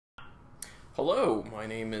Hello, my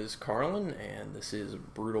name is Carlin, and this is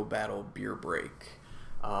Brewtal Battle Beer Break.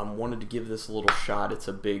 Wanted to give this a little shot. It's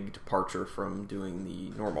a big departure from doing the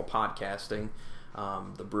normal podcasting,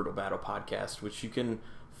 the Brewtal Battle podcast, which you can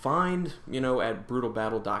find, at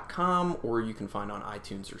brutalbattle.com, or you can find on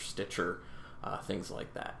iTunes or Stitcher, things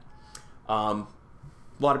like that. A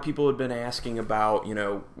lot of people have been asking about,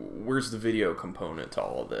 where's the video component to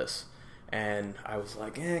all of this? And I was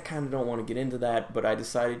like, kind of don't want to get into that, but I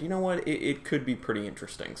decided, you know what, it could be pretty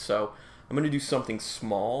interesting. So I'm going to do something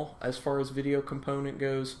small as far as video component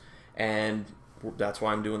goes, and that's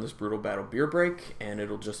why I'm doing this Brewtal Battle Beer Break, and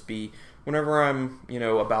it'll just be whenever I'm,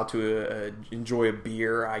 about to enjoy a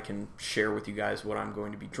beer, I can share with you guys what I'm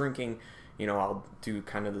going to be drinking. I'll do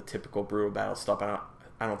kind of the typical Brewtal Battle stuff. I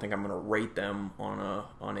don't think I'm going to rate them on a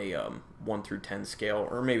 1 through 10 scale,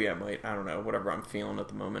 or maybe I might, I don't know, whatever I'm feeling at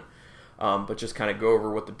the moment. But just kind of go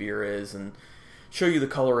over what the beer is and show you the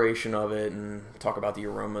coloration of it and talk about the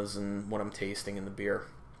aromas and what I'm tasting in the beer.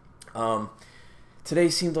 Today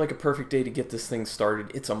seemed like a perfect day to get this thing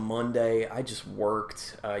started. It's a Monday. I just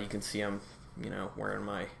worked. You can see I'm, wearing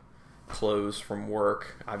my clothes from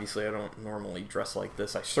work. Obviously, I don't normally dress like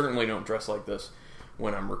this. I certainly don't dress like this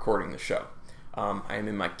when I'm recording the show. I am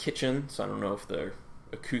in my kitchen, so I don't know if the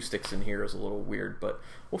acoustics in here is a little weird, but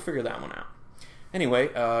we'll figure that one out.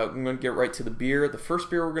 Anyway, I'm going to get right to the beer. The first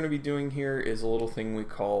beer we're going to be doing here is a little thing we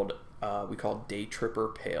call Day Tripper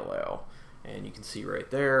Pale Ale. And you can see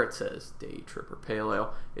right there, it says Day Tripper Pale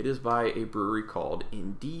Ale. It is by a brewery called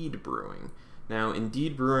Indeed Brewing. Now,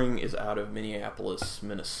 Indeed Brewing is out of Minneapolis,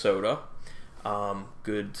 Minnesota.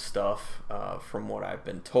 Good stuff from what I've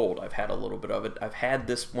been told. I've had a little bit of it. I've had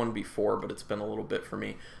this one before, but it's been a little bit for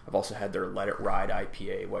me. I've also had their Let It Ride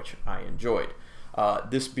IPA, which I enjoyed.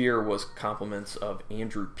 This beer was compliments of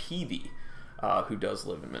Andrew Peavy, who does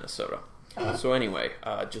live in Minnesota. So anyway,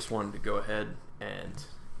 just wanted to go ahead and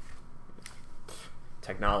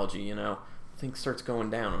technology, things starts going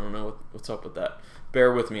down. I don't know what's up with that.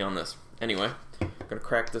 Bear with me on this. Anyway, I'm going to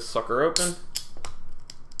crack this sucker open.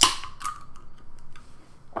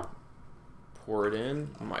 Pour it in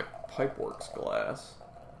my Pipeworks glass.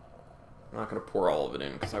 I'm not going to pour all of it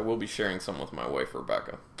in because I will be sharing some with my wife,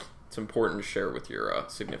 Rebecca. It's important to share with your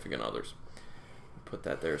significant others. Put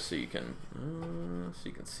that there so you can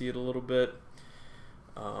see it a little bit.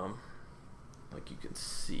 Like you can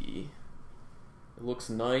see, it looks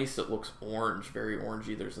nice. It looks orange, very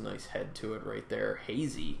orangey. There's a nice head to it right there.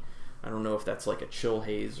 Hazy. I don't know if that's like a chill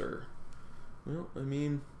haze or, well, I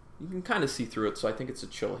mean, you can kind of see through it. So I think it's a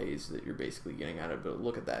chill haze that you're basically getting out of it. But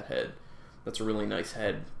look at that head. That's a really nice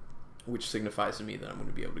head, which signifies to me that I'm going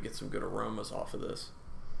to be able to get some good aromas off of this.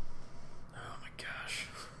 Gosh.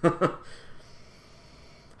 If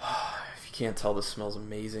you can't tell, this smells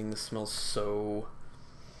amazing. This smells so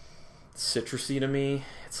citrusy to me.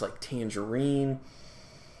 It's like tangerine.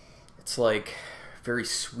 It's like very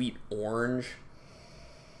sweet orange.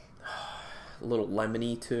 A little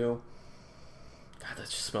lemony too. God, that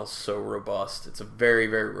just smells so robust. It's a very,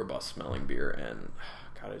 very robust smelling beer, and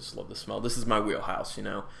God, I just love the smell. This is my wheelhouse,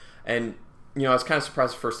 And I was kind of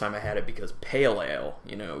surprised the first time I had it because pale ale,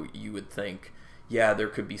 you would think, yeah, there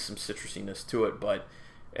could be some citrusiness to it, but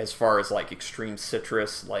as far as like extreme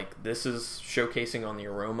citrus, like this is showcasing on the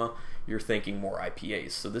aroma, you're thinking more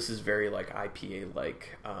IPAs. So this is very like IPA,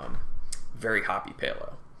 like very hoppy pale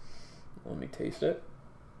ale. Let me taste it.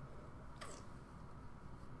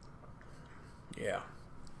 Yeah,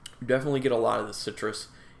 you definitely get a lot of the citrus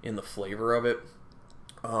in the flavor of it.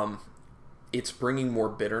 It's bringing more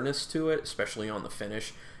bitterness to it, especially on the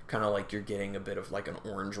finish. Kind of like you're getting a bit of like an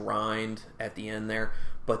orange rind at the end there,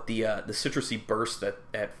 but the citrusy burst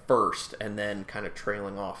at first and then kind of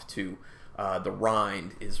trailing off to the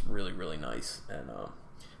rind is really, really nice, and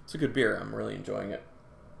it's a good beer. I'm really enjoying it.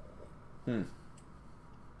 There's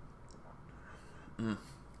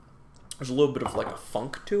a little bit of like a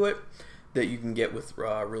funk to it that you can get with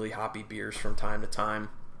really hoppy beers from time to time.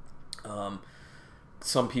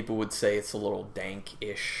 Some people would say it's a little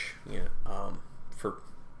dank-ish, for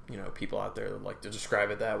people out there that like to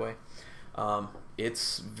describe it that way.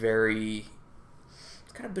 It's got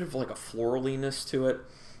a bit of like a floraliness to it.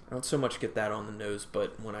 I don't so much get that on the nose,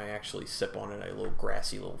 but when I actually sip on it, I get a little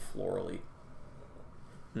grassy, little florally.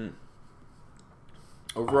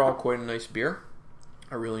 Overall, quite a nice beer.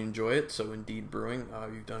 I really enjoy it. So Indeed Brewing,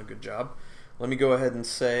 you've done a good job. Let me go ahead and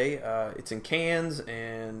say it's in cans,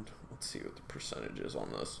 and let's see what the percentage is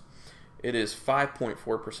on this. It is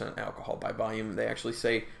 5.4% alcohol by volume. They actually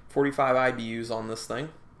say 45 IBUs on this thing.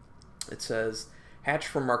 It says, hatched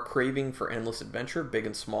from our craving for endless adventure, big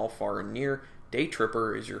and small, far and near, Day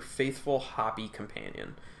Tripper is your faithful hoppy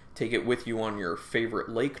companion. Take it with you on your favorite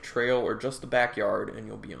lake, trail, or just the backyard, and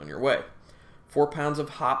you'll be on your way. 4 pounds of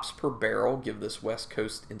hops per barrel give this West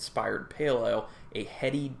Coast-inspired pale ale a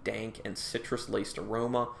heady, dank, and citrus-laced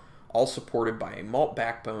aroma, all supported by a malt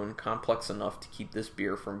backbone complex enough to keep this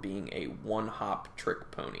beer from being a one-hop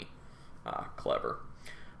trick pony. Clever.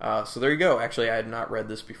 So there you go. Actually, I had not read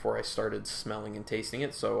this before I started smelling and tasting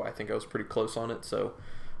it, so I think I was pretty close on it. So,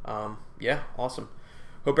 yeah, awesome.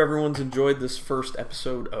 Hope everyone's enjoyed this first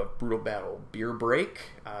episode of Brewtal Battle Beer Break.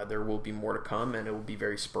 There will be more to come, and it will be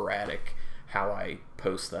very sporadic how I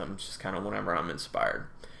post them, just kind of whenever I'm inspired.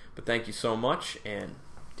 But thank you so much, and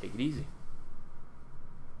take it easy.